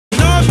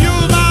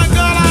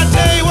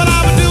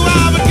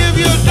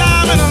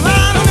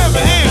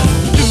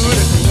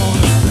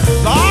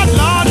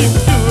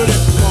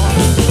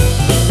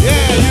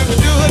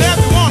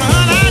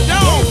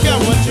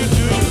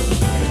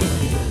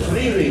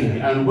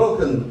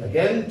welcome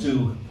again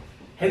to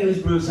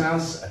Henry's Blues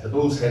House at the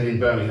Bull's Head in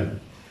Birmingham.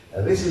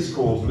 This is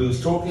called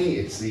Blues Talking.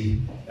 It's the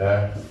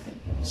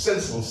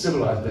sensible,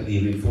 civilised bit of the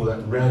evening before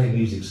that rowdy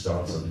music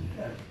starts and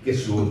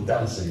gets you all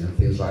dancing and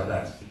things like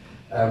that.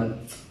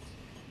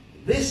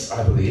 This,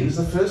 I believe, is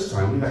the first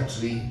time we've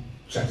actually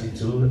chatted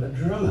to a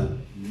drummer.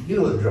 You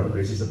know what a drummer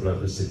is? He's a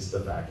bloke who sits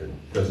at the back and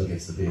goes and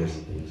gets the beers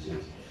and things.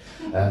 Yes.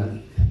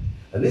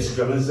 And this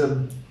drummer is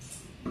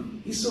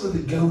he's sort of the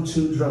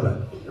go-to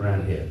drummer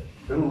around here.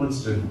 If anyone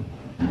wants to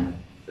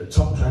a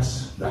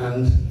top-class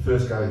band, the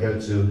first guy to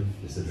go to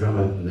is the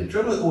drummer, and the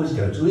drummer I always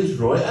go to is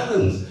Roy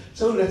Adams.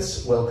 So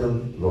let's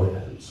welcome Roy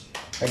Adams.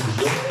 Thank you,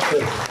 John.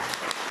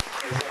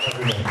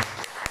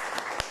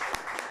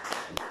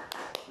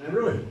 Now,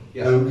 Roy,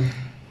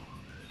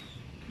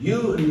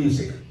 you and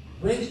music,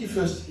 where did you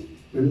first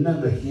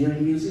remember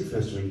hearing music,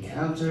 first to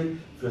encounter it,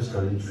 first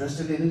got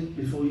interested in it,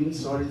 before you even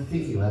started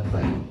thinking about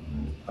playing?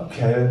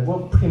 Okay,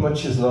 well, pretty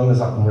much as long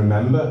as I can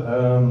remember.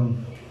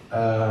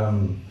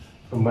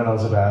 From when I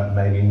was about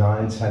maybe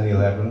 9, 10,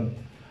 11.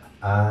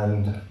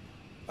 And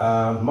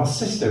my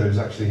sister, who's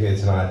actually here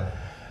tonight,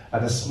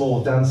 had a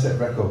small dance-set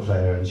record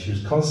player, and she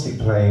was constantly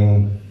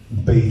playing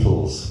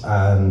Beatles.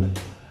 And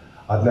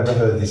I'd never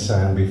heard this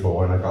sound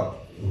before, and I got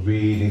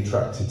really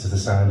attracted to the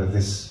sound of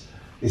this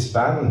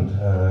band.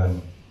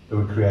 Who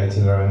were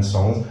creating their own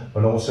songs,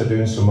 and also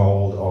doing some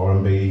old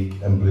R&B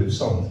and blues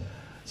songs.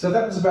 So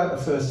that was about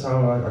the first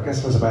time, I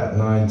guess I was about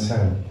 9,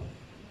 10.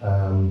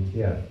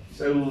 Yeah.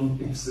 So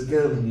it's the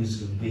girly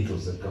music of the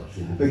Beatles that got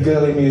you. The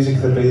girly music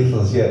of the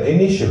Beatles, yeah.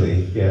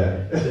 Initially,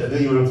 yeah.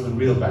 Then you went on to the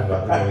real band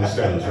like the Rolling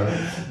Stones, right?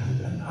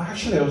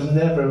 Actually, I was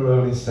never a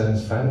Rolling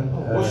Stones fan.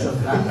 What's your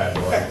fan?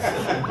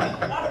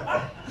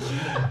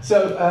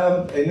 So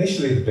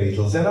initially the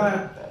Beatles, then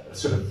I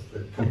sort of a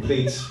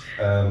complete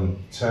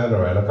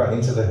turnaround. I got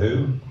into The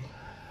Who.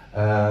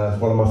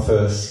 One of my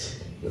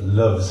first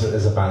loves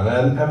as a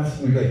band, and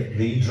from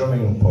the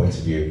drumming point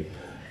of view,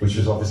 which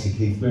was obviously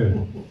Keith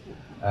Moon.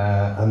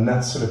 And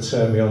that sort of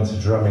turned me on to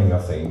drumming, I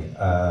think.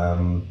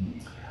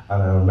 And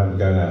I remember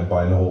going out and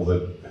buying all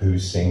the Who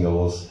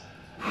singles.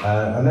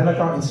 And then I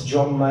got into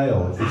John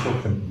Mayall. If we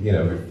talk, you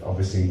know,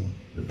 obviously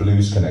the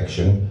blues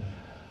connection.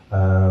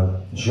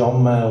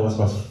 John Mayall was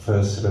my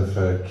first sort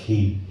of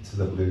key to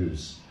the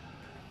blues,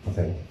 I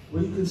think.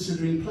 Were you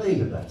considering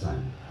playing at that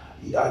time?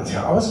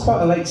 I was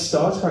quite a late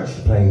starter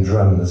actually playing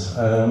drums.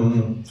 I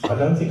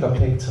don't think I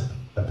picked up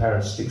a pair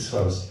of sticks till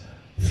I was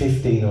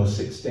 15 or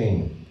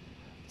 16.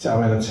 So, I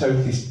mean, I'm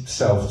totally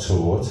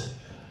self-taught,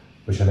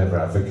 which I never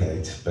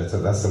advocate, but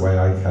that's the way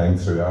I came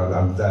through.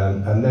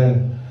 And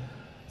then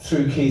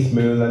through Keith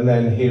Moon, and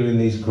then hearing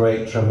these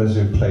great drummers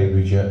who played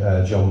with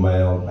John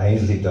Mayall,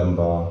 Ainsley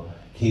Dunbar,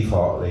 Keith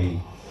Hartley,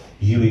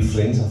 Huey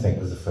Flint, I think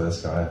was the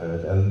first guy I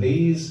heard. And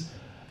the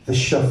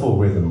shuffle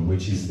rhythm,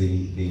 which is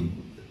the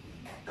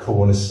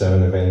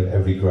cornerstone of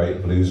every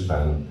great blues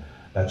band,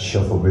 that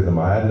shuffle rhythm.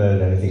 I hadn't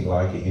heard anything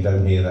like it. You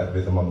don't hear that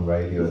rhythm on the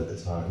radio at the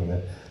time, you know.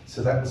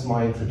 So that was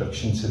my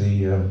introduction to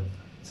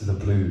the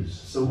blues.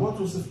 So what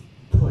was the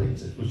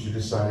point at which you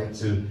decided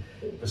to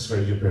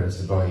persuade your parents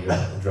to buy you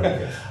a drum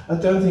kit? I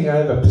don't think I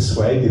ever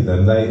persuaded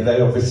them. They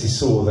obviously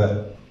saw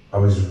that I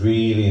was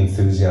really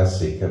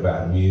enthusiastic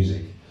about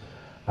music.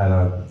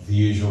 And the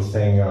usual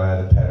thing, I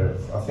had a pair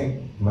of, I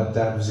think my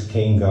dad was a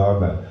keen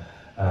gardener,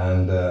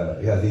 and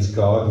he had these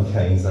garden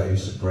canes that I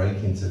used to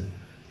break into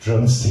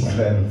drumstick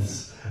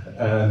lengths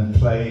and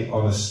play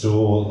on a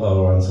stool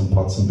or on some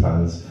pots and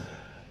pans.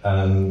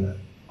 And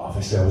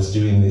obviously I was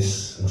doing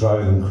this,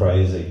 driving them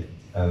crazy.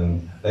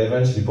 And they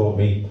eventually bought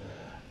me,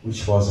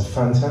 which was a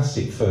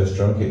fantastic first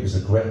drum kit. It was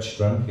a Gretsch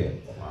drum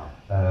kit,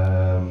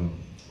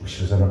 which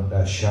was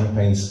a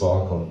champagne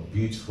sparkle,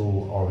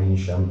 beautiful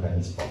orange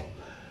champagne sparkle.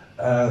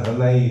 And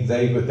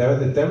they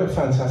were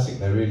fantastic.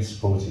 They really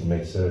supported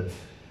me. So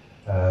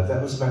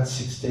that was about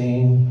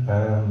 16,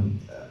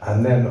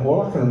 and then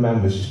all I can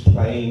remember was just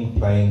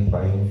playing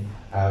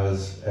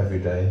hours every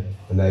day.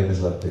 The neighbours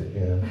loved it.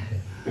 You know.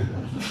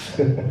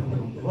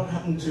 What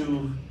happened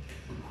to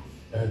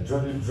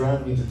driving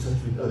into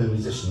touch with other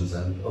musicians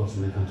and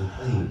ultimately come to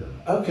play with them?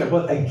 Okay,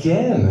 well,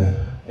 again,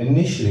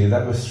 initially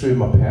that was through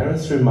my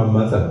parents, through my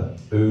mother,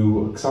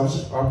 who,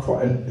 because I'm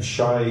quite a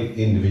shy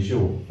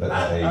individual at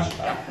that age.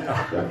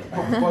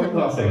 Why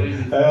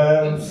laughing?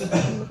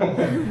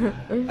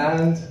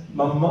 And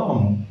my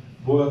mum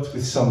worked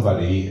with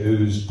somebody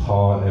whose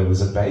partner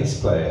was a bass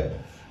player.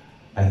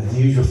 And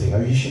the usual thing, oh,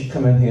 you should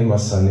come in here, my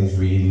son, he's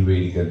really,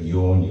 really good,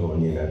 yawn,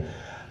 you know.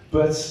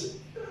 But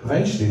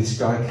eventually this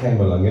guy came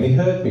along and he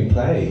heard me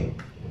play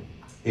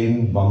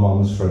in my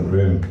mum's front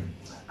room.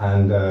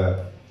 And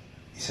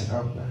he said,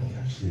 oh,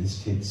 actually,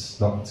 this kid's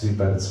not too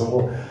bad at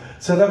all.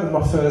 So that was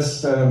my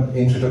first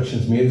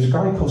introduction to music. There's a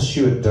guy called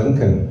Stuart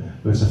Duncan,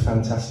 who was a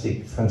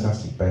fantastic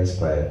bass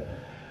player,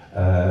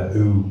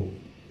 who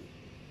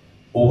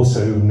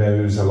also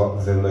knows a lot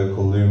of the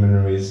local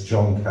luminaries,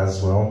 John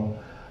Caswell.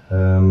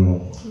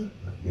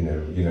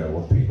 You know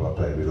what people I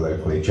played with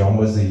locally. John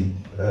was the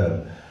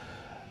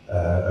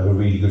of a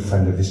really good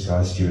friend of this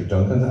guy, Stuart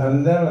Duncan,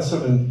 and then I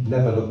sort of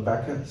never looked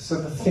back at. So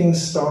the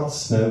things start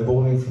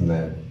snowballing from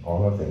there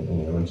on, I think. You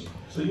know.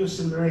 So you're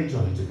similar age,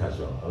 are you, to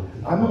Caswell?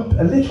 I'm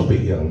a little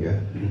bit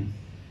younger.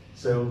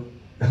 So,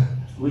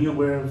 were you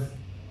aware of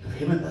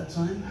him at that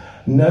time?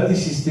 No,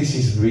 this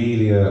is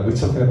really we're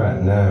talking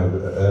about now,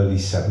 early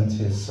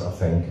 70s, I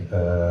think.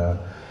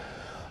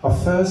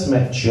 I first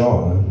met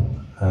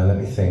John, let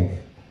me think,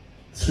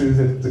 through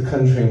the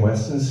country and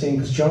western scene,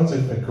 because John's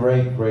a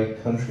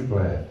great country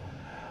player.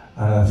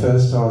 And I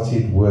first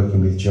started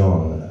working with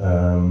John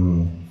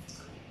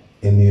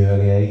in the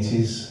early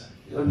 80s.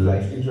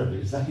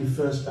 Is that your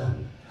first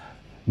band?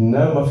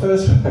 No, my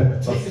first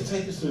band.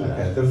 Take us through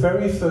that. The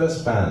very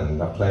first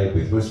band I played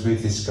with was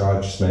with this guy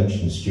I just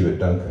mentioned, Stuart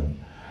Duncan,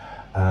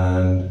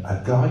 and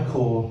a guy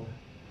called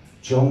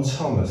John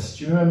Thomas.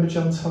 Do you remember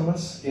John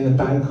Thomas? In a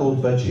band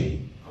called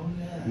Budgie. Oh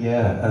yeah.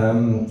 Yeah,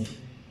 and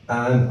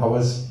I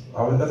was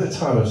at the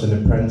time I was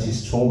an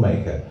apprentice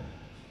toolmaker,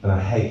 and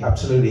I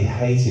absolutely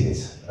hated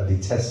it. I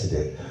detested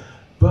it.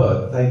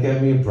 But they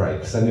gave me a break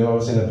because they knew I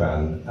was in a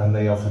band, and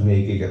they offered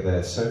me a gig at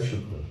their social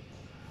club.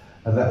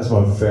 And that was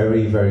my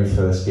very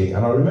first gig.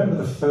 And I remember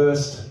the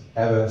first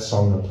ever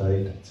song I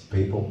played to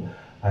people,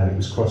 and it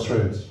was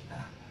Crossroads,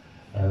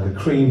 the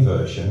Cream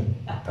version.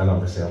 And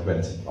obviously I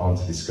went on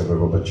to discover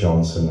Robert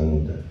Johnson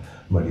and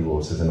Muddy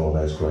Waters and all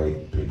those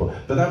great people.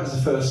 But that was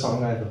the first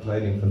song I ever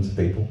played in front of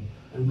people,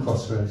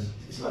 Crossroads.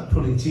 It's like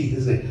pulling teeth,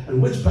 isn't it?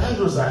 And which band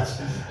was that?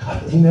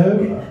 You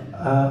know,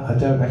 I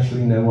don't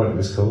actually know what it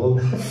was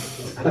called.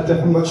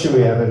 I'm not sure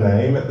we had a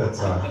name at that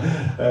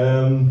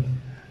time.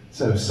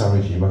 So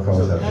sorry, Jim, I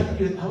can't help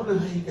you. I don't know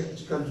how you get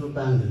to go to a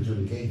band and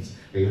doing gigs,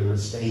 you're on a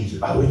stage.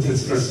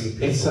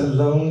 It's a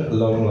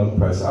long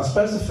process. I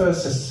suppose the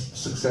first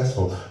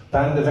successful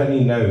band of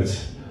any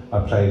note I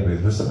played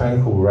with was a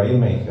band called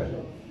Rainmaker,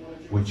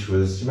 which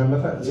was, do you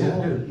remember that at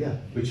all? Yeah.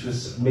 Which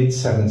was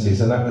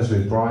mid-70s, and that was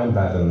with Brian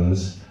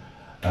Badams,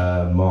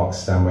 Mark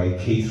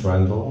Stanway, Keith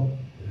Randall,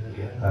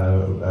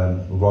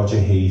 Roger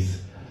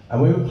Heath,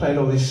 and we were playing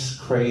all this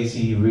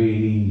crazy,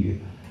 really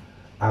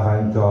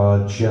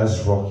avant-garde,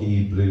 jazz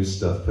rocky blues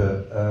stuff,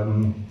 but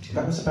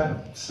that was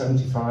about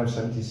 75,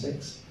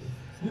 76.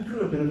 You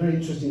grew up in a very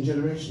interesting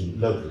generation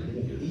locally,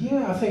 didn't you?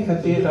 Yeah, I think I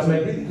did. There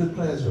were really good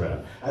players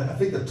around. I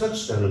think the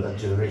touchstone of that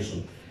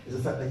generation is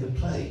the fact they could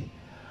play.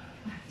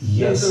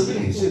 Yes. So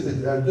really,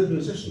 they're good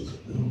musicians.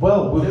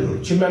 Well,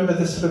 do you remember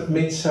the sort of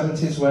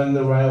mid-70s when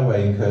the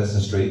Railway in Curzon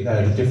Street, they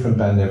had a different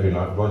band every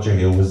night. Roger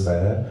Hill was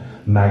there,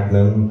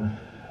 Magnum.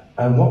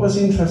 And what was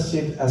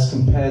interesting as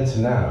compared to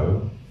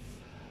now,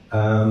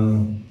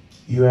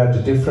 you had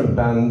a different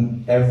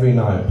band every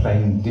night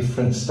playing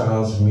different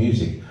styles of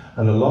music,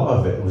 and a lot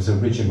of it was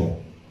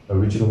original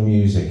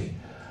music,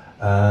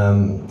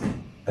 and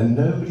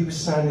nobody was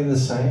sounding the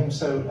same.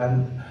 So,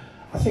 and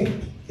I think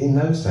in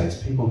those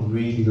days people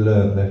really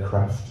learned their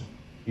craft,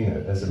 you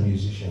know, as a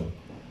musician,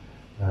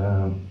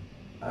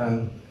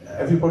 and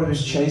everybody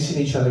was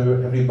chasing each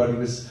other. Everybody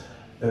was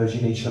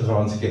urging each other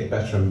on to get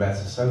better and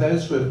better. So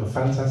those were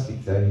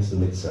fantastic days, the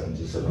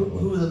mid-70s.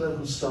 Who were the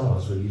local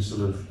stars when you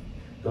sort of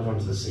got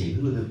onto the scene?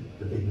 Who were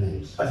the big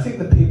names? I think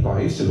the people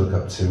I used to look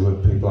up to were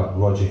people like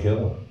Roger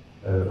Hill,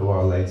 a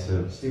while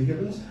later. Steve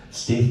Gibbons?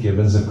 Steve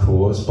Gibbons, of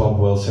course. Bob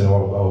Wilson,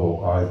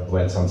 I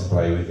went on to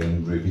play with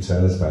in Ruby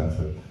Turner's band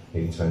for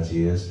nearly 20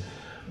 years.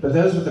 But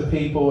those were the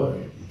people,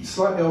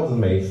 slightly older than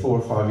me, 4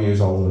 or 5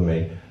 years older than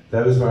me.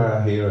 Those were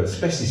our heroes,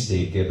 especially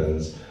Steve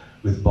Gibbons,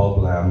 with Bob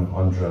Lamb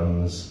on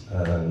drums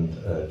and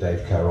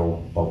Dave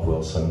Carroll, Bob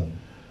Wilson.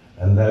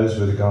 And those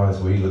were the guys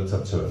we looked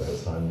up to at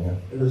that time, yeah.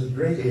 It was a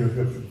great era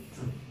for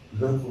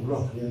local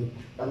rock. I mean,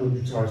 I'm a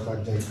guitarist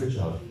like Dave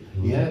Pritchard.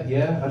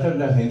 Yeah, I don't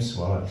know him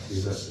so well.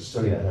 He's a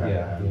study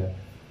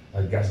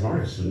Gaz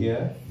Morris.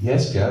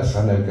 Yes, Gaz,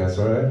 I know Gaz.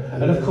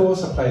 And of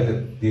course I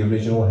played the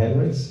original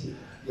Henrys.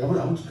 Yeah, I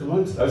want to come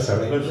on to that. Oh,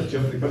 sorry.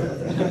 But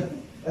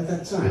at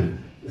that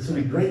time, there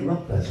were great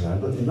rock players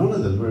around, but none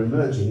of them were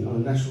emerging on a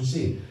national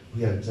scene.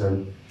 We had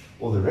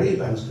all the reggae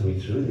bands coming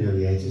through in the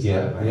early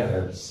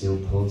 80s, like Steel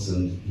Pulse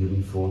and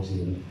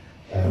UB40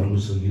 and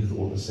Russell Youth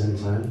all at the same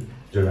time.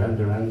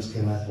 Duran's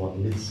came out,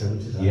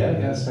 mid-70s?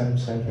 Yeah,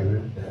 same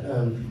period.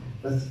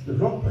 But the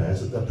rock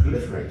players that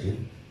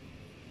proliferated,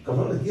 got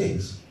a lot of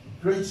gigs,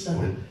 great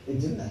stuff. It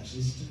didn't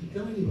actually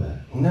go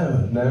anywhere.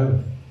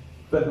 No.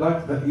 But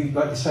like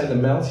you say, the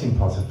melting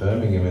pot of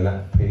Birmingham in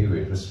that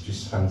period was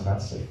just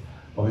fantastic.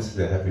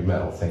 Obviously the heavy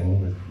metal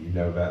thing, you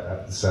know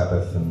about the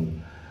Sabbath,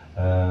 and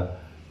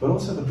but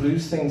also the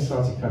blues thing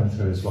started coming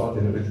through as well,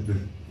 didn't it,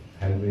 with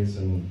Henrys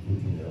and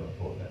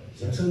all that.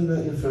 So tell me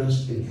about your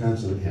first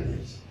encounter with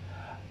Henrys.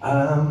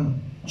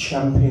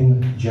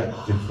 Champion Jack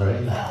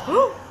Dupre. Do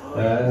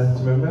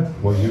you remember?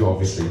 Well, you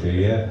obviously do,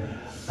 yeah.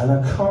 And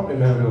I can't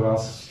remember who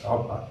else.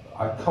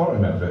 I can't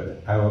remember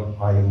how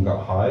I even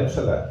got hired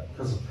for that,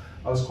 because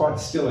I was quite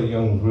still a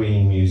young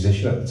green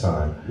musician at the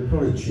time. You're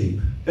probably cheap.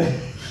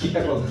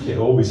 Yeah, well,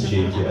 always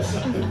cheap, yes.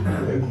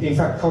 In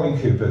fact, Colin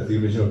Cooper, the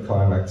original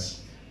Climax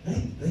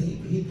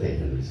He played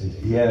Henry's,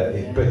 didn't he?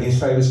 Yeah, but his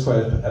famous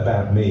quote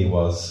about me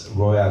was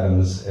Roy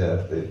Adams,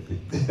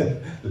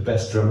 the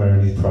best drummer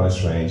in his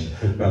price range.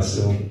 I'm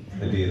still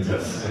idiot.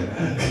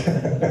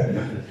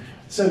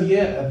 So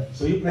yeah,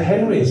 So you played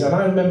Henry's, and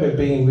I remember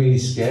being really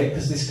scared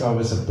because this guy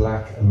was a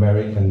black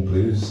American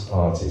blues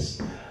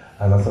artist,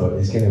 and I thought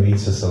he's going to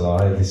eat us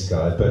alive, this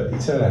guy. But he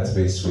turned out to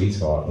be a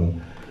sweetheart,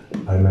 and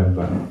I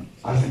remember,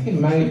 I think it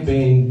may have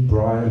been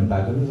Brian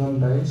Badams on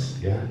bass.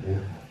 Yeah.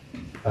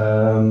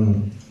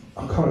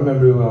 I can't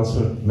remember who else,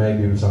 but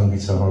maybe it was on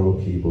guitar or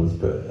keyboards,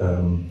 but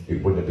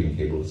it wouldn't have been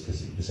keyboards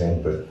because it was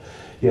him. But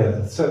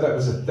yeah, so that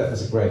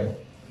was a great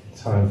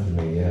time for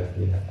me. Yeah.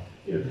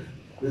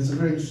 There's a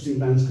very interesting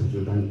bands come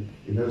through.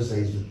 In those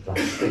days, like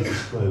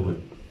Status Quo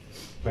would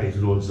play to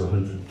an audience of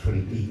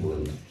 120 people,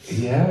 and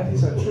Yeah,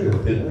 is that true?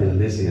 Bill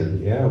Lizzie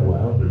and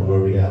Wow. and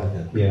Rory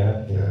Gallagher. Yeah.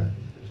 It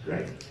was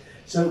great.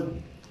 So,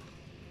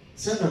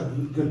 sounds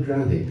like good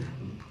grounding.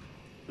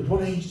 At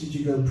what age did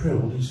you go pro?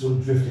 Or did you sort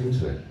of drift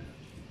into it?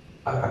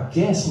 I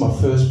guess my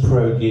first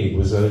pro gig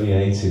was early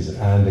 80s,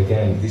 and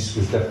again, this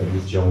was definitely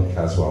with John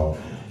Caswell.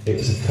 It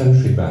was a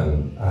country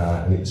band,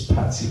 and it was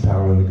Patsy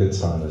Powell and the Good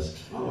Timers.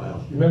 Oh,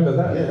 well. Remember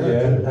that?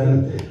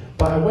 Yeah.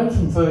 But I went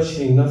from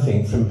virtually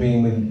nothing, from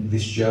being with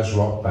this jazz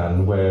rock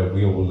band where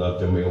we all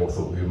loved and we all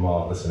thought we were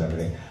marvellous and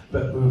everything,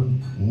 but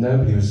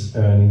nobody was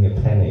earning a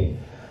penny.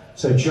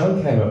 So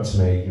John came up to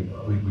me,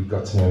 we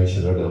got to know each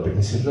other a little bit,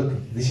 and he said, look,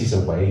 this is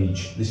a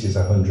wage, this is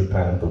 £100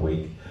 per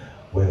week,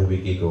 whether we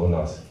gig or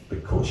not. But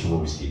of course you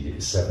always gig, it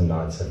was 7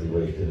 nights every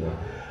week, didn't it?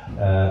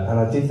 And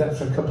I did that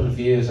for a couple of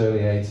years, early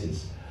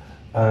 80s.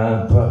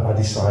 But I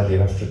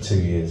decided after 2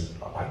 years,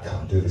 I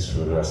can't do this for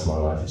the rest of my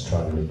life, it's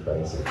driving me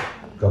crazy.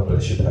 God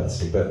bless you,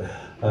 Patsy. But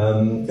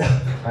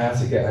I had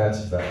to get out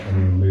of that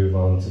and move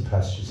on to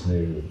Pastures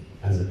New.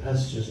 And the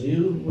Pastures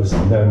New Was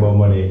no more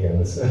money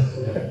again. So.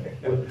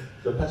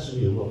 The Pastures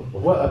New,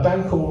 what? Well, a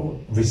band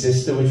called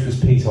Resistor, which was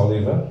Pete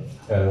Oliver.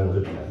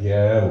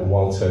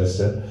 Wild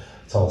Tulsa.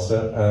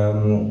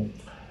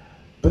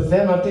 But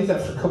then I did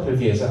that for a couple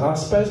of years. And I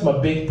suppose my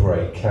big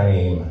break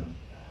came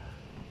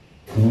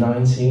in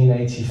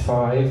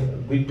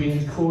 1985. We'd been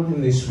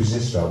recording this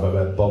Resistor album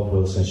at Bob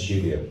Wilson's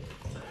studio.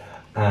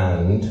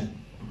 And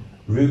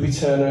Ruby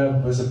Turner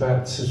was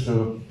about to sort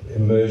of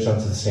emerge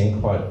onto the scene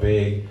quite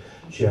big.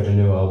 She had a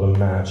new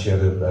album out. She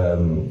had a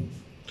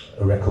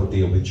record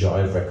deal with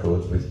Jive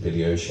Records with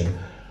Billy Ocean.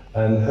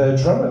 And her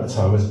drummer at the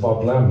time was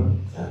Bob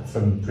Lamb,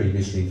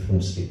 previously from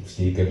Steve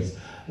Gibbons.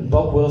 And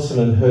Bob Wilson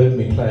had heard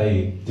me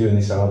play doing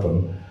this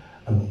album,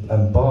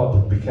 and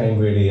Bob became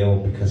really ill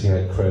because he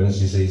had Crohn's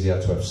disease, he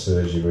had to have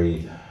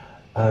surgery.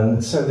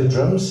 And so the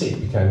drum seat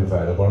became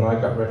available, and I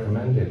got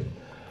recommended.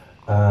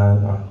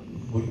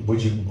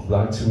 Would you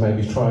like to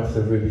maybe try for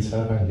the Ruby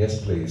Turner band? Yes,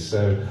 please.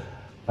 So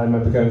I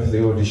remember going for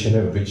the audition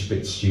at Rich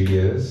Bit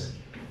Studios,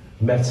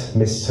 met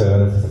Miss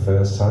Turner for the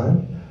first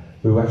time,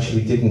 who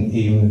actually didn't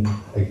even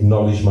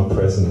acknowledge my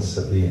presence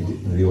at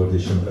the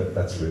audition, but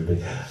that's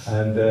Ruby.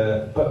 And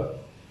but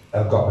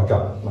I got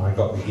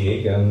the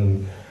gig,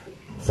 and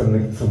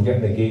from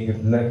getting the gig, the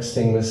next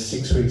thing was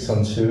 6 weeks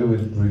on tour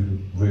with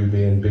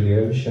Ruby and Billy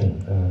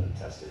Ocean.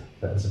 Fantastic.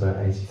 That was about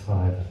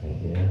 85, I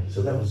think, yeah.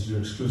 So that was your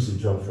exclusive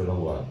job for a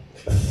long while?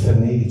 For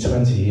nearly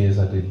 20 years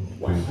I did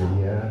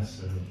Ruby, yeah.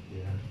 So,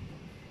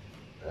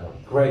 yeah.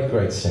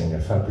 Great singer,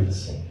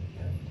 fabulous singer.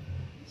 Yeah.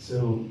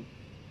 So,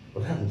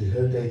 what happened? Did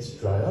her dates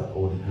dry up,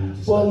 or did you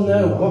decide? Well,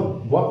 no,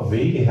 what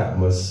really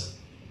happened was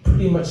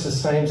pretty much the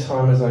same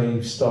time as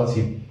I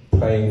started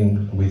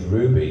playing with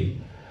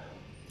Ruby,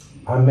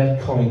 I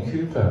met Colin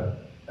Cooper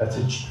at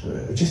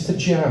just a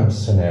jam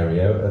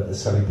scenario at the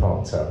Selly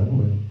Park Tavern.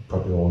 We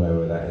probably all know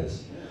where that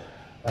is.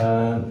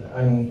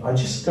 And I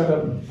just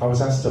I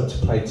was asked up to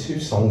play 2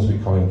 songs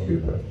with Colin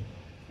Cooper.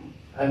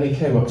 And he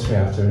came up to me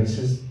after and he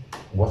says,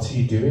 "What are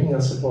you doing?" I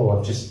said, "Well,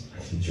 I've just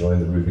actually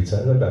joined the Ruby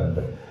Turner band."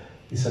 But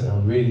he said, "I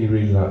really,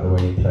 really like the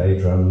way you play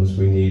drums.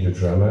 We need a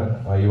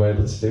drummer. Are you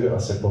able to do it?" I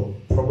said, "Well,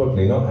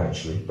 probably not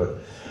actually." But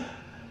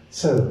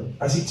so,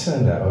 as it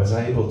turned out, I was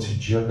able to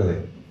juggle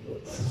it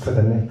for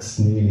the next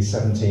nearly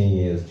 17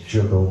 years,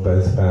 juggle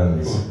both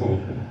bands.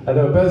 And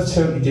they were both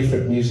totally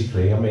different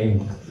musically. I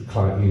mean,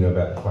 you know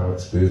about the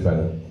Climax Blues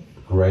Band,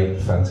 great,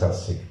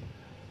 fantastic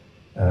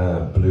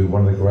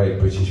one of the great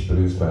British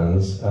blues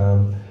bands.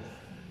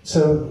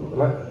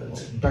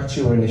 Back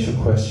to your initial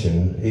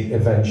question, it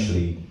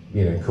eventually,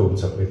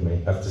 caught up with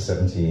me after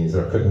 17 years.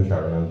 I couldn't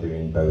carry on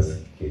doing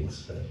both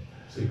gigs.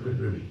 So you quit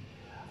Ruby?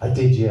 I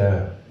did,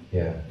 yeah.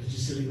 Did you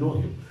still ignore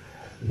him?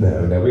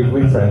 No,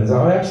 we're friends.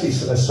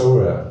 I saw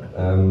her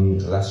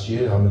last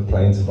year on the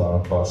plane to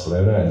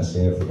Barcelona. I hadn't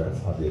seen her for about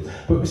 5 years.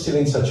 But we're still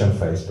in touch on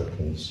Facebook,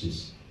 and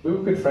we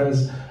were good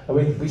friends.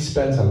 And we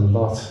spent a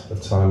lot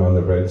of time on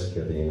the road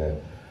together,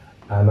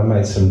 And I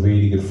made some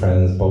really good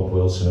friends. Bob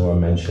Wilson, who I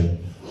mentioned.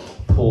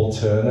 Paul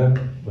Turner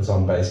was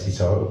on bass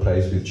guitar, who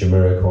plays with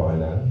Jamiroquai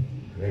now.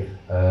 Great.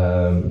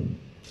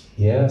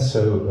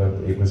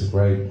 It was a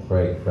great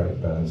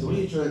band. So when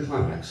you joined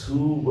Climax,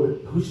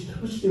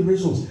 who's the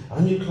originals? I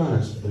knew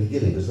Climax at the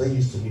beginning because they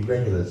used to be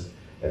regulars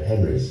at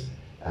Henry's.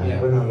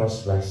 And when I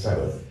lost Black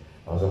Sabbath,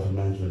 I was offered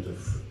management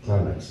of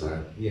Climax,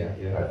 and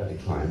I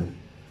declined.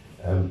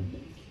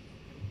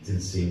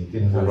 Didn't seem the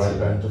right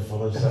band to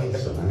follow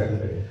Sabbath somehow.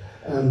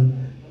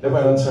 They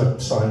went on to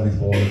sign with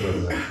Warner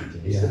Brothers, actually.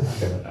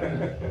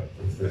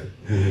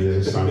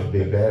 They signed with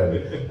Big Bear.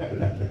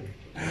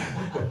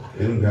 They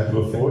didn't have to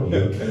afford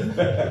you.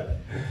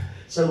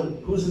 So,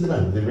 who's in the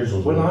band? The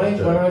original? When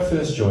I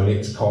first joined, it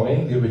was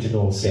Colin, the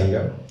original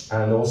singer,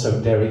 and also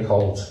Derek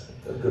Holt.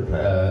 A good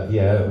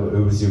player.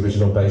 Who was the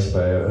original bass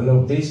player.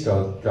 And these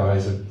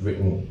guys had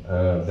written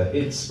the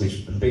hits,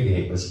 which the big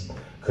hit was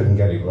Couldn't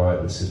Get It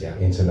Right, which is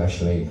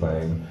internationally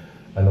acclaimed,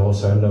 and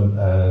also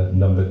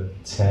number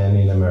 10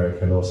 in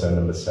America, and also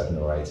number 7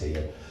 or 8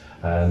 here,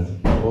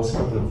 and also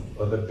a couple of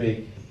other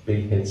big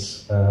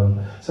hits.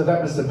 So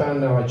that was the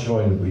band that I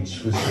joined,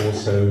 which was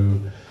also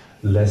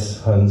Les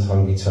Hunt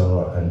on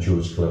guitar and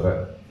George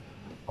Glover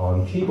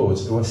on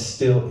keyboards, who are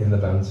still in the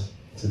band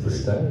to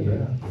this day.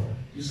 Yeah.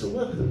 You still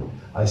work with them?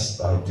 I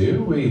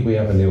do. We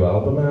have a new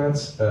album out,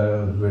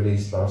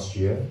 released last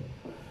year,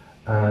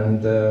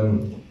 and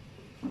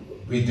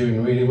we're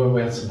doing really well.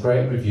 We had some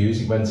great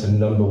reviews. It went to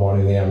 #1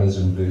 in the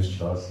Amazon Blues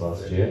charts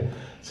last year,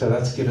 so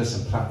that's given us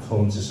a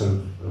platform to sort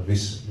of,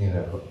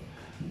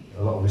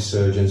 a lot of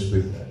resurgence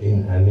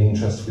and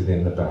interest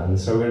within the band.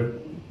 So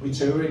we're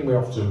touring. We're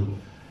off to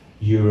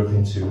Europe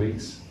in 2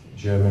 weeks,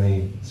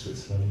 Germany,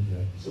 Switzerland.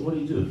 Yeah. So what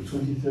do you do?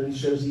 20, 30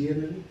 shows a year,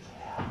 maybe?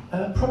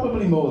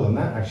 Probably more than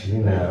that, actually.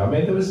 No, I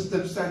mean there was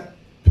that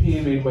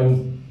period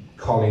when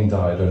Colin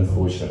died,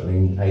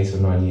 unfortunately, 8 or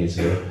 9 years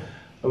ago,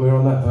 and we were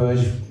on that verge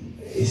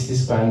of, is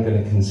this band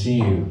going to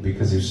continue,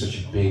 because it was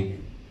such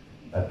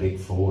a big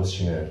force,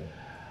 you know.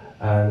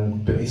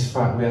 But we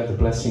had the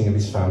blessing of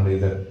his family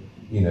that,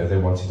 you know, they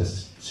wanted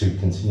us to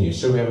continue.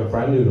 So we have a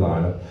brand new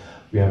lineup.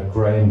 We have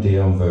Graham D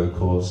on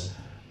vocals,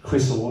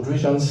 Chris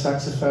Aldridge on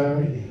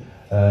saxophone,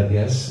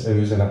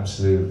 who's an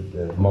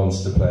absolute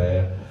monster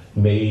player.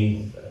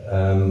 Me,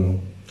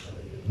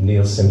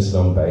 Neil Simpson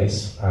on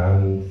bass,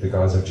 and the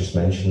guys I've just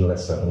mentioned,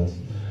 Les Sutton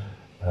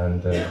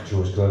and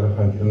George Glover,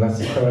 and that's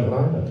the current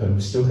lineup, and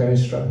we're still going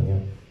strong. Yeah.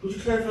 Would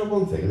you clarify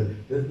one thing?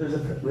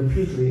 There's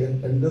reputedly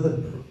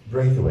another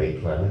breakaway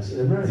Climax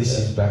in America. This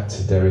is back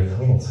to Derek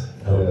Holt.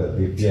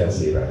 Yes.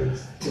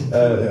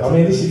 I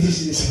mean, this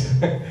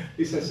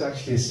is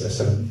actually a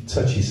sort of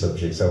touchy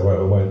subject, so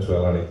I won't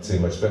dwell on it too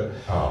much. But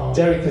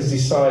Derek has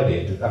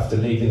decided, after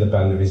leaving the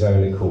band of his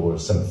own accord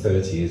some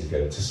 30 years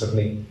ago, to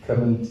suddenly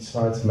come and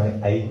decide to make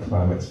a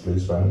Climax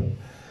Blues Band,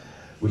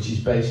 which is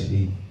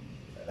basically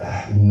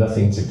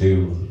nothing to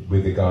do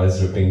with the guys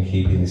that have been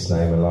keeping this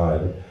name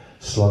alive,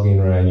 slogging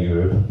around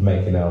Europe,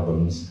 making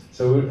albums.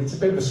 So it's a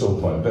bit of a sore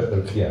point, but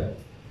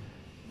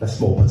that's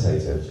more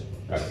potatoes.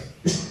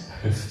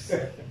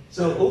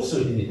 So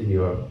also in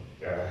your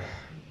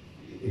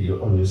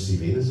on your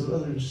CV, there's some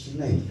other interesting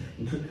names.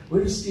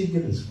 Where does Steve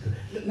Gibbons?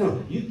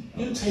 No, you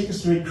take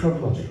us through it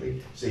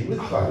chronologically. So you're with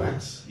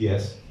Climax.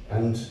 Yes.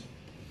 And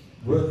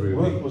work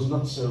was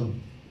not so.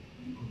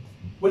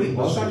 Well, it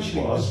was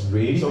actually. It was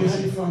really. So how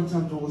do you find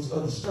time for all this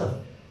other stuff?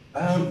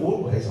 You're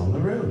always on the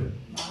road.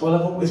 Well,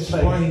 I've always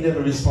played. Why you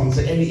never respond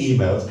to any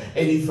emails,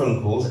 any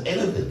phone calls,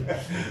 anything.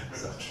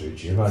 It's not true,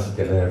 Jim. I should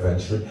get there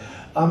eventually.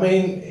 I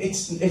mean,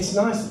 it's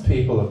nice that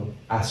people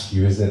ask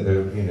you, isn't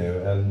it? You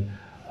know, and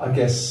I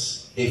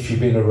guess if you've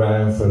been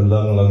around for a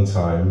long, long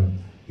time,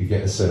 you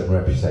get a certain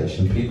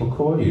reputation. People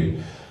call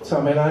you. So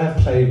I mean, I have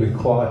played with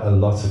quite a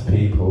lot of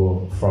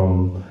people,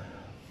 from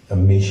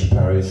Misha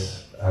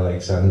Paris,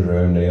 Alexander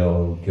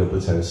O'Neill,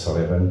 Gilbert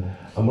O'Sullivan,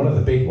 and one of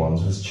the big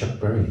ones was Chuck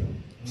Berry.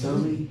 Tell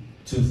me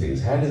two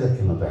things. How did that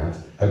come about?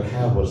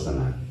 How was the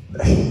man?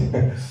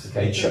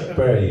 Okay, Chuck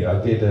Berry. I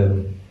did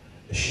a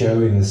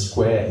show in the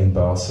square in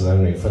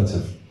Barcelona in front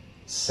of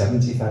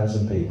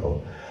 70,000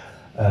 people.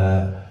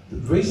 The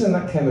reason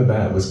that came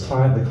about was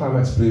the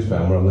Climax Blues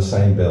Band were on the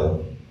same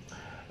bill,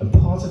 and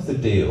part of the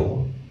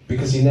deal,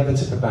 because he never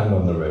took a band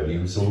on the road, he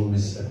was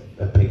always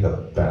a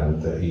pickup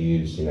band that he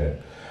used, you know.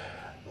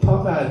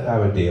 Part of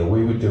our deal,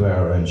 we would do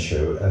our own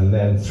show, and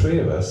then 3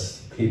 of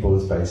us,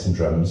 keyboards, bass and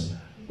drums,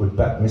 would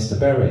back Mr.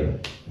 Berry,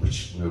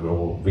 which we were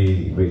all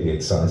really, really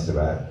excited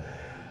about.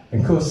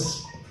 And of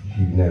course,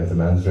 you know the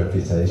man's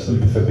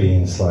reputation for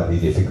being slightly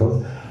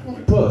difficult.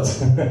 But,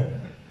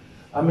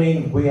 I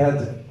mean, we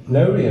had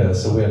no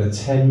rehearsal. We had a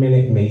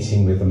 10-minute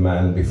meeting with the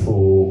man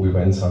before we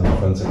went on in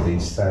front of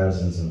these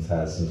thousands and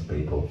thousands of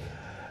people.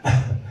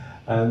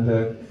 And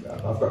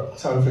I've got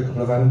time for a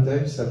couple of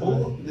anecdotes.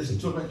 Listen,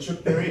 talk about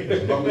Chuck Berry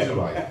as long as you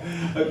like.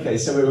 Okay,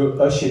 so we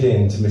were ushered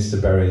into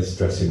Mr. Berry's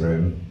dressing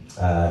room.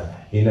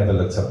 He never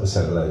looked up and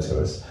said hello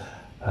to us.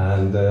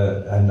 And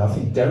I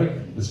think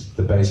Derek was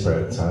the bass player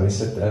at the time. He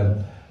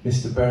said,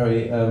 Mr.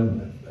 Berry,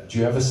 do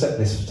you have a set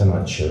list for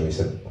tonight's show? He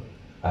said,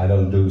 I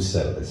don't do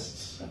set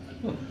lists.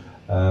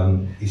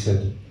 He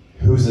said,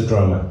 who's the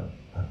drummer?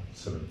 I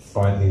sort of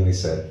frighteningly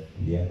said,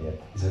 yeah.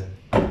 He said,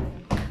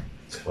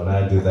 when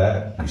I do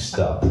that, you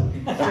stop.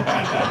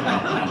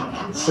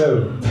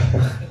 So,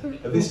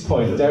 at this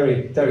point,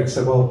 Derek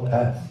said, well,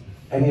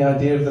 any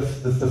idea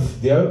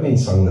of the opening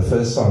song, the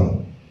first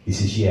song? He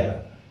says,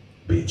 yeah,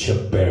 be a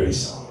Chuck Berry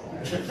song.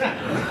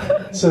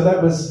 So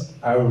that was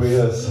our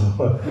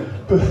rehearsal.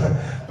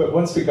 But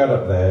once we got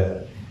up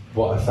there,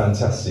 what a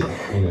fantastic,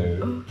 you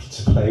know,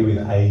 to play with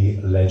a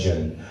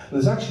legend. And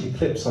there's actually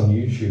clips on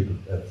YouTube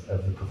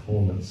of the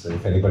performance, so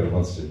if anybody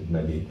wants to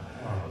maybe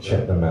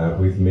check them out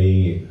with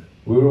me.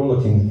 We were all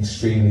looking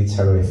extremely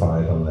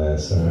terrified on there,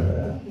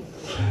 so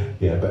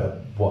yeah,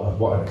 but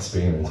what an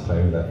experience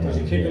playing with that man.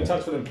 Did you keep in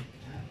touch with him?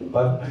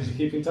 But, Did you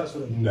keep in touch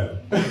with him? no.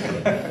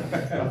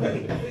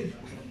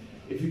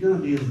 If you're going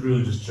to be as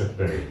rude as Chuck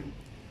Berry,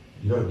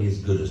 you've got to be as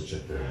good as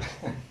Chuck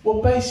Berry.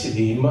 Well,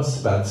 basically, he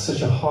must have had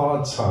such a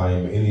hard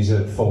time in his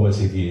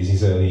formative years,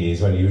 his early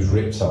years, when he was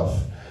ripped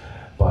off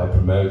by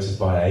promoters,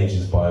 by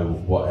agents, by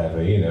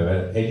whatever, you know.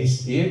 And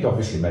he had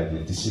obviously made the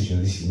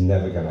decision, this is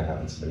never going to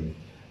happen to me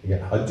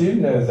again. I do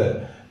know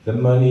that the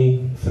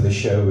money for the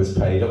show was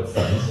paid up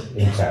front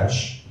in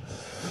cash.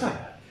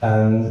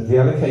 And the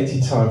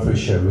allocated time for a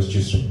show was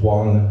just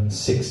one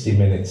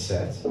 60-minute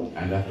set.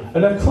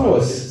 And of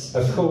course,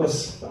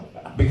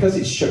 because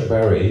it's Chuck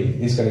Berry,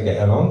 he's going to get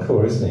an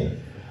encore, isn't he?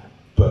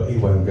 But he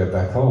won't go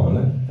back on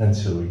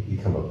until you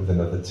come up with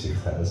another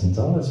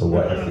 $2,000 or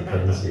whatever the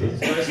currency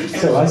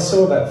is. So I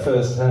saw that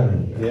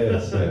firsthand.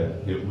 Yes,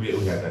 yeah. We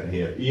had that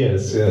here.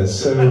 Yes, yes.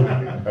 So,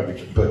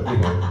 but you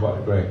know, what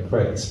a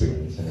great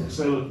experience. You know.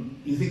 So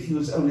you think he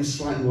was only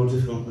slightly more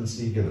difficult than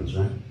Steve Gibbons,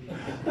 right?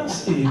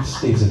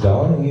 Steve's a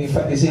darling. In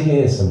fact, is he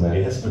here somewhere?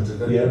 Yes, but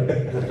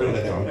don't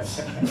let on.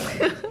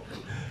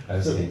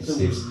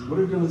 Steve's. What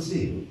have you done with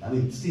Steve? I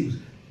mean,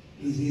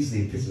 he's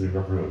the epitome of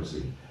rock and roll,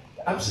 isn't he?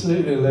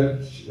 Absolutely,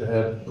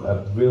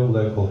 a real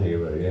local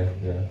hero. Yeah.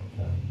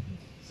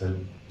 So,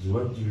 do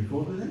you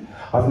record with him?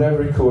 I've never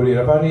recorded.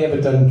 I've only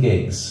ever done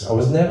gigs. I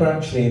was never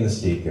actually in the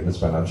Steve Gibbons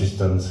band. I've just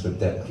done sort of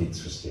depth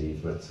gigs for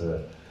Steve. But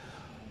so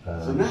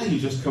now you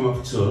just come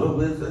off tour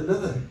with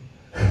another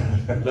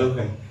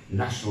local,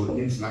 national,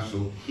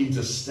 international,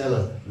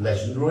 interstellar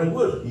legend, Roy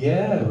Wood.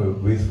 Yeah,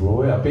 with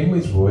Roy. I've been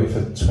with Roy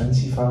for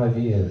 25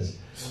 years.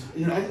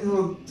 You know,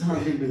 the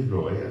time you've been with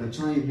Roy, and the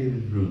time you've been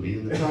with Ruby,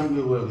 and the time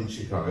we were in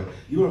Chicago,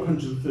 you were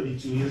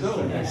 132 years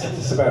old.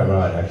 That's about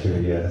right,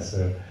 actually, yeah.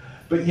 So,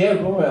 but yeah,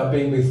 Roy, I've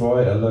been with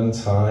Roy a long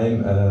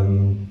time,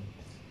 and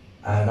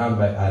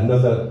I'm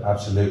another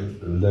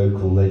absolute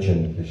local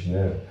legend, as you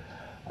know.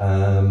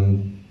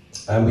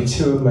 And we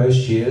tour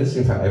most years,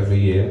 in fact, every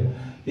year.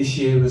 This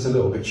year was a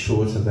little bit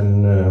shorter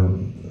than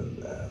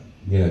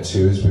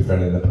tours we've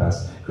run in the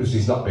past, because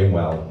he's not been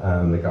well.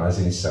 The guy's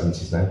in his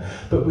 70s now.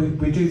 But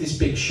we do this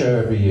big show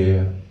every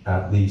year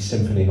at the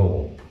Symphony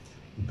Hall.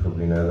 You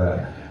probably know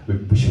that.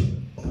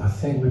 I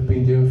think we've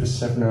been doing it for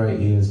 7 or 8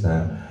 years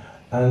now.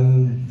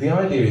 And the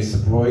idea is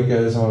that Roy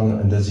goes on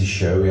and does his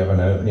show. We have an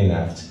opening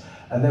act,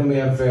 and then we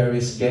have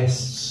various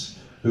guests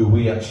who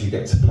we actually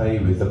get to play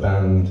with the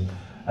band.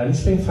 And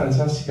it's been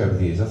fantastic over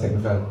the years. I think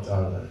we've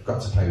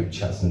got to play with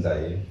Chas and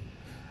Dave,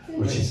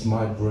 which is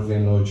my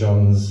brother-in-law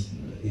John's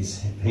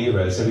his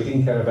hero, so we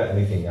didn't care about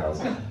anything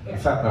else. In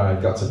fact, I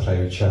got to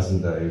play with Chas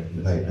and Dave,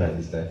 made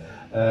his day.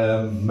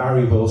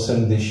 Mary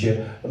Wilson this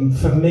year.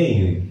 For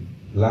me,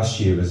 last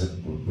year was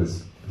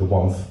the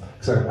one,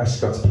 because I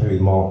actually got to play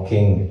with Mark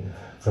King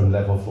from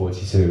Level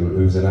 42,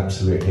 who's an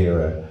absolute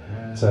hero.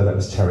 So that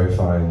was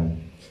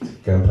terrifying, to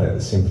go and play at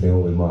the Symphony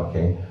Hall with Mark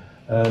King.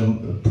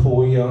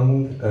 Paul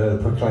Young,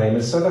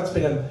 Proclaimers, so that's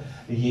been a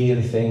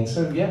yearly thing.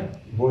 So yeah,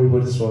 Roy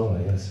Wood as well,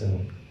 I guess.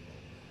 And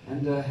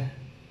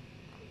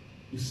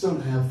you still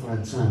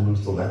find time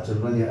amongst all that to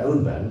run your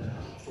own band.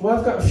 Well,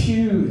 I've got a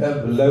few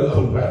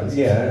local bands.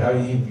 Yeah,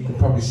 you can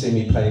probably see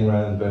me playing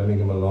around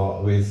Birmingham a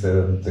lot with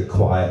the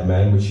Quiet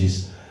Men, which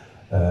is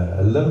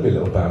a lovely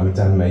little band with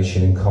Dan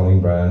Machin and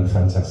Colin Brown,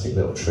 fantastic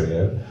little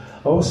trio.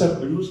 Also,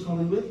 who was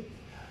Colin with?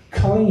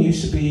 Colin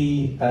used to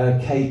be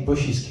Kate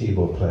Bush's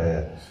keyboard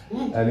player,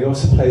 and he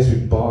also plays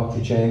with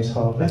Barker James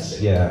Harvest.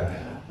 Yeah,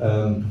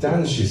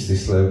 Dan's just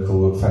this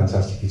local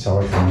fantastic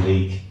guitarist from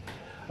Leek.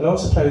 And I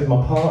also play with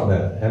my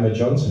partner, Emma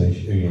Johnson,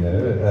 who you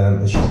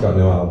know. She's got a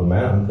new album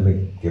out. I'm going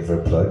to give her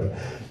a plug.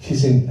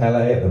 She's in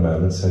LA at the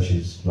moment, so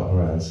she's not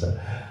around. So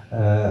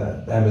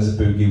Emma's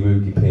a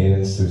boogie-woogie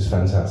pianist who's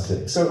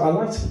fantastic. So I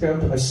like to go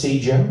and play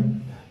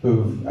C-Jam,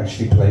 who've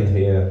actually played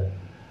here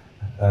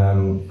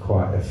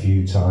quite a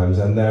few times,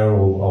 and they're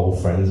all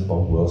old friends.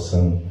 Bob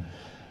Wilson,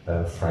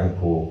 Frank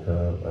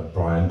Walker,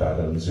 Brian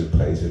Badams, who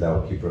plays with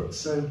Elkie Brooks.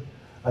 So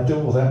I do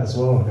all that as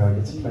well. I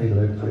get to play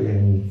locally.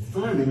 And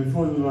finally,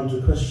 before we move on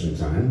to question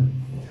time,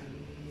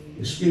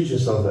 excuse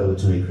yourself over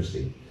to me,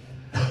 Christy.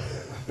 I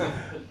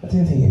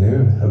didn't think you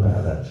knew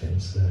about that,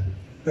 James.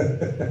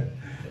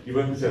 You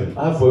work with Tony?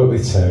 I've worked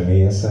with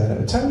Tony. Yes,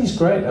 Tony's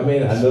great. I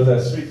mean,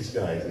 another sweetest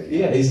guy. Isn't he?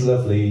 Yeah, he's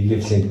lovely. He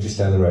lives just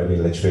down the road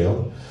in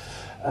Lichfield.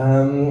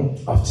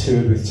 I've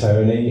toured with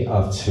Tony.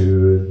 I've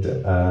toured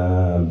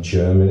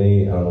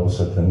Germany. I've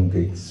also done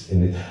gigs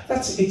in it.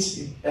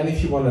 And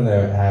if you want to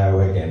know how,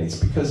 again, it's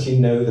because you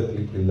know the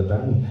people in the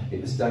band.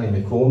 It was Danny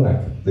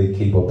McCormack, the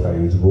keyboard player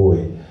with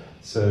Roy.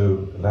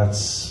 So that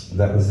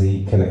was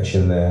the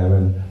connection there.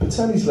 But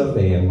Tony's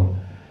lovely, and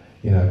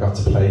you know, I got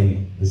to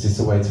play Is This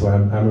the Way to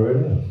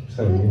Amarillo?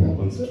 So, you know.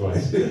 Once or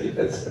twice.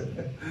 Yes.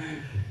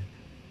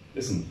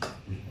 Listen,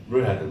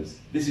 Roy Adams,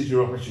 this is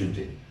your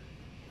opportunity.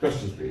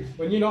 Questions, please.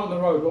 When you're not on the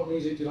road, what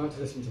music do you like to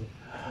listen to?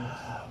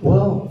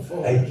 Well,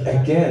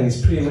 again,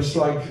 it's pretty much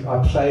like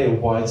I play a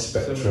wide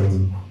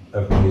spectrum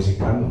of music,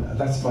 and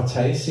that's my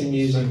taste in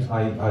music.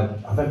 I'm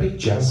a big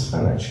jazz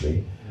fan,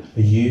 actually,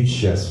 a huge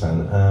jazz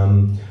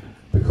fan,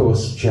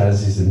 because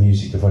jazz is the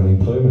music of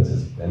unemployment.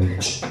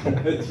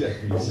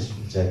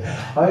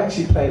 I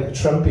actually play the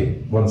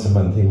trumpet once a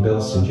month in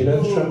Bilston. Do you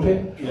know the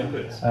trumpet? Yeah.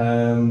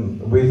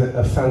 With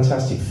a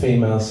fantastic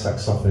female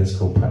saxophonist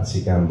called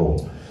Patsy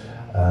Gamble.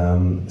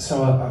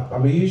 So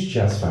I'm a huge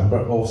jazz fan,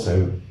 but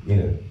also, you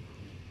know,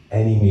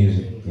 any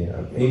music, you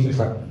know,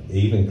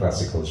 even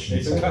classical, should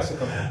I say.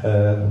 Classical.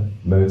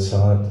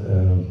 Mozart,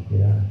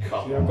 yeah. So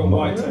I've got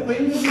white.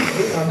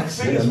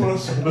 Sing us one of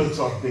some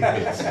Mozart big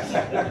hits.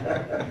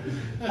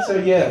 So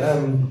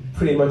yeah,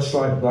 pretty much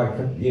like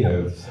you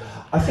know,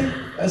 I think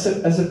as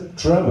a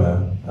drummer,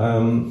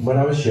 when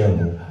I was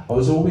young, I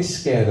was always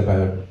scared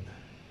about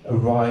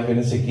arriving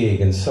at a gig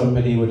and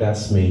somebody would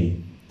ask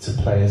me to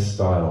play a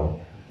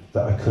style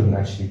that I couldn't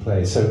actually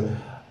play. So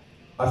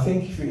I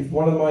think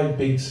one of my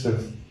big sort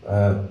of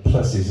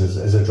pluses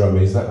as a drummer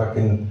is that I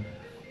can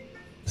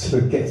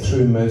sort of get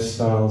through most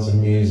styles of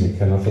music,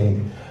 and I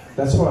think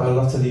that's what a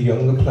lot of the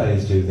younger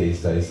players do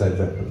these days.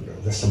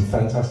 There's some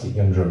fantastic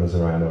young drummers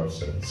around, or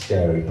some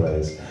scary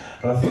players,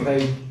 and I think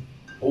they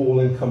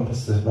all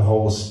encompass the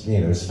whole,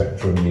 you know,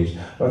 spectrum of music.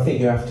 But I think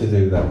you have to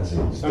do that.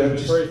 Sounds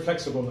very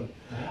flexible then.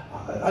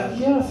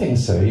 Yeah, I think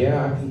so.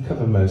 Yeah, I can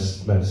cover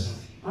most.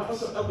 I've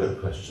got a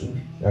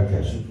question.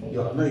 Okay. I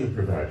know you're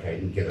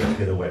prevaricating,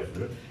 get away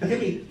from it.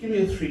 Give me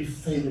your 3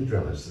 favourite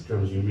drummers, the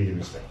drummers you really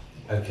respect.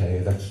 Okay,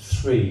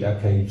 that's 3.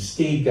 Okay,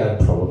 Steve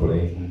Gadd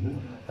probably.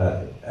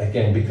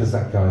 Again, because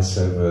that guy's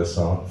so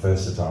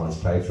versatile. He's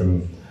played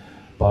from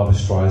Barbra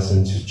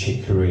Streisand to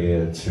Chick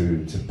Corea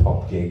to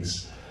pop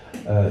gigs.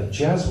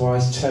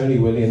 Jazz-wise, Tony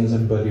Williams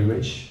and Buddy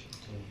Rich.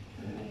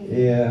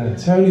 Yeah,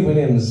 Tony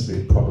Williams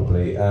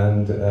probably,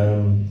 and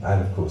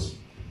of course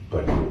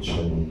Buddy Rich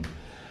and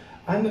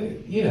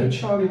you know,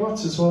 Charlie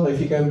Watts as well. If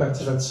you're going back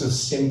to that sort of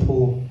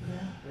simple,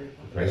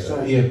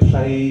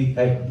 play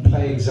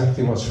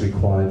exactly what's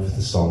required for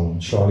the song.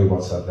 Charlie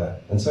Watts had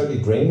that, and so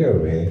did Ringo.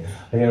 Really,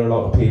 I hear a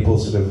lot of people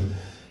sort of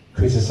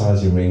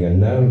criticising Ringo.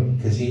 No,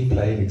 because he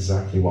played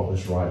exactly what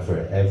was right for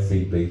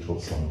every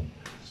Beatles song.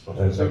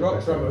 So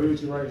rock drummer, who would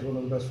you rate as one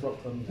of the best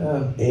rock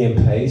drummers?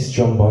 Ian Pace,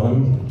 John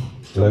Bonham,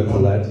 local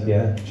lad.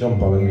 Yeah, John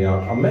Bonham. Yeah,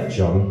 I met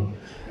John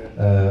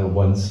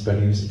once, but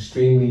he was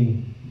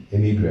extremely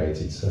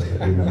inebriated, so we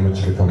didn't have much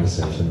of a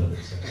conversation.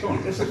 Come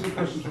on, let's have some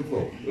questions from the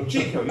floor.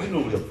 Chico, you're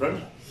normally up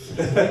front.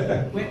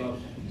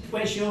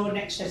 Where's your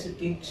next set of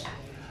gigs?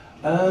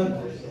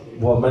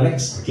 Well, my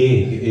next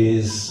gig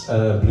is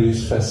a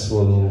blues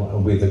festival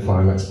with the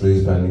Climax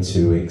Blues Band in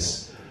 2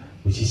 weeks,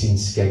 which is in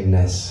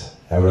Skegness.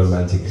 How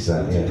romantic is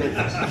that? Yeah,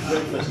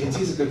 it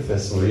is a good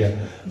festival. Yeah,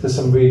 there's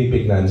some really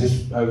big names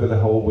just over the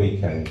whole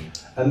weekend,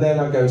 and then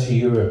I go to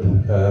Europe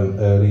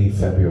early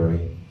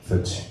February for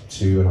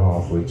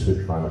 2.5 weeks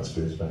with Climax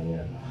Blues Band.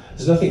 Yeah,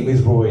 there's nothing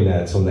with Roy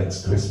now till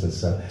next Christmas,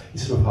 so he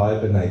sort of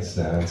hibernates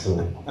now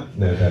until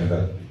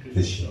November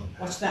this year.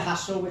 What's the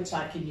hassle with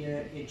taking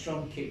your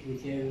drum kit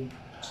with you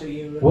to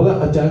Europe?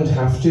 Well, I don't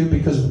have to,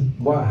 because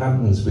what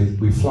happens,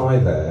 we fly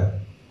there,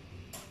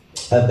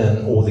 and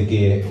then all the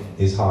gear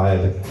is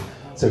hired,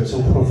 so it's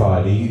all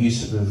provided. You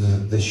sort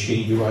of the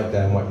sheet, you write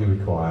down what you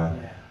require,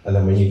 and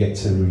then when you get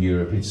to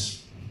Europe,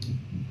 it's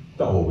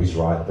not always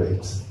right, but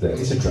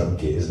it's a drum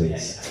kit, isn't it?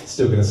 It's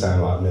still going to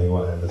sound like me,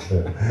 whatever.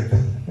 So.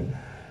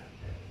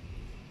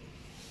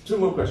 2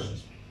 more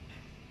questions.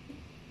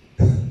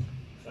 So,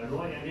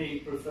 Roy, any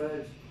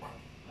preferred,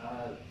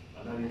 I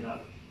know you're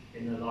not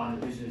in the line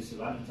of business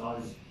of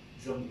advertise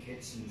drum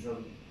kits and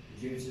drum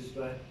producers,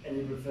 but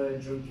any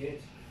preferred drum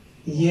kit?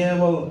 Yeah,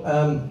 well,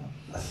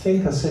 I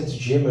think I said to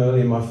Jim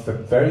earlier, my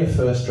very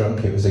first drum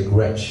kit was a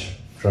Gretsch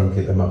drum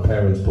kit that my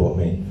parents bought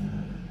me,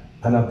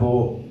 and I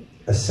bought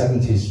a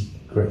 70s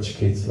Gretsch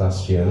kit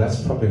last year, and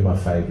that's probably my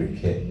favourite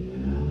kit.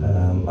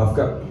 I've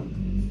got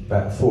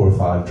about 4 or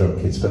 5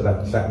 drum kits, but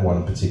that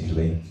one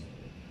particularly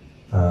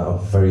I'm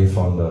very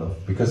fond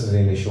of, because of the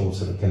initial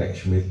sort of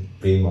connection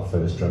with being my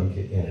first drum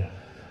kit. Yeah.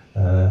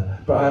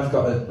 But I've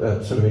got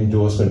a sort of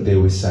endorsement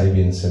deal with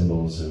Sabian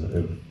cymbals,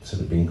 who've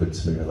sort of been good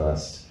to me for the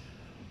last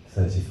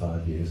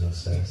 35 years or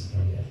so. So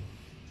yeah,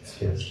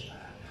 cheers.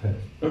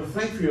 Well,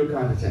 thank you for your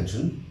kind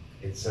attention.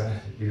 It's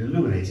been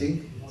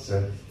illuminating. It's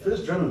the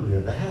first drummer we've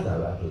ever had,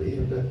 I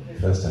believe.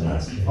 First and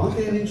last. Aren't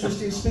they an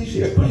interesting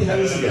species? Put your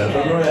hands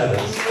together for Roy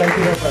Adams. Thank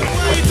you very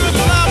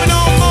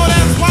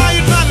much.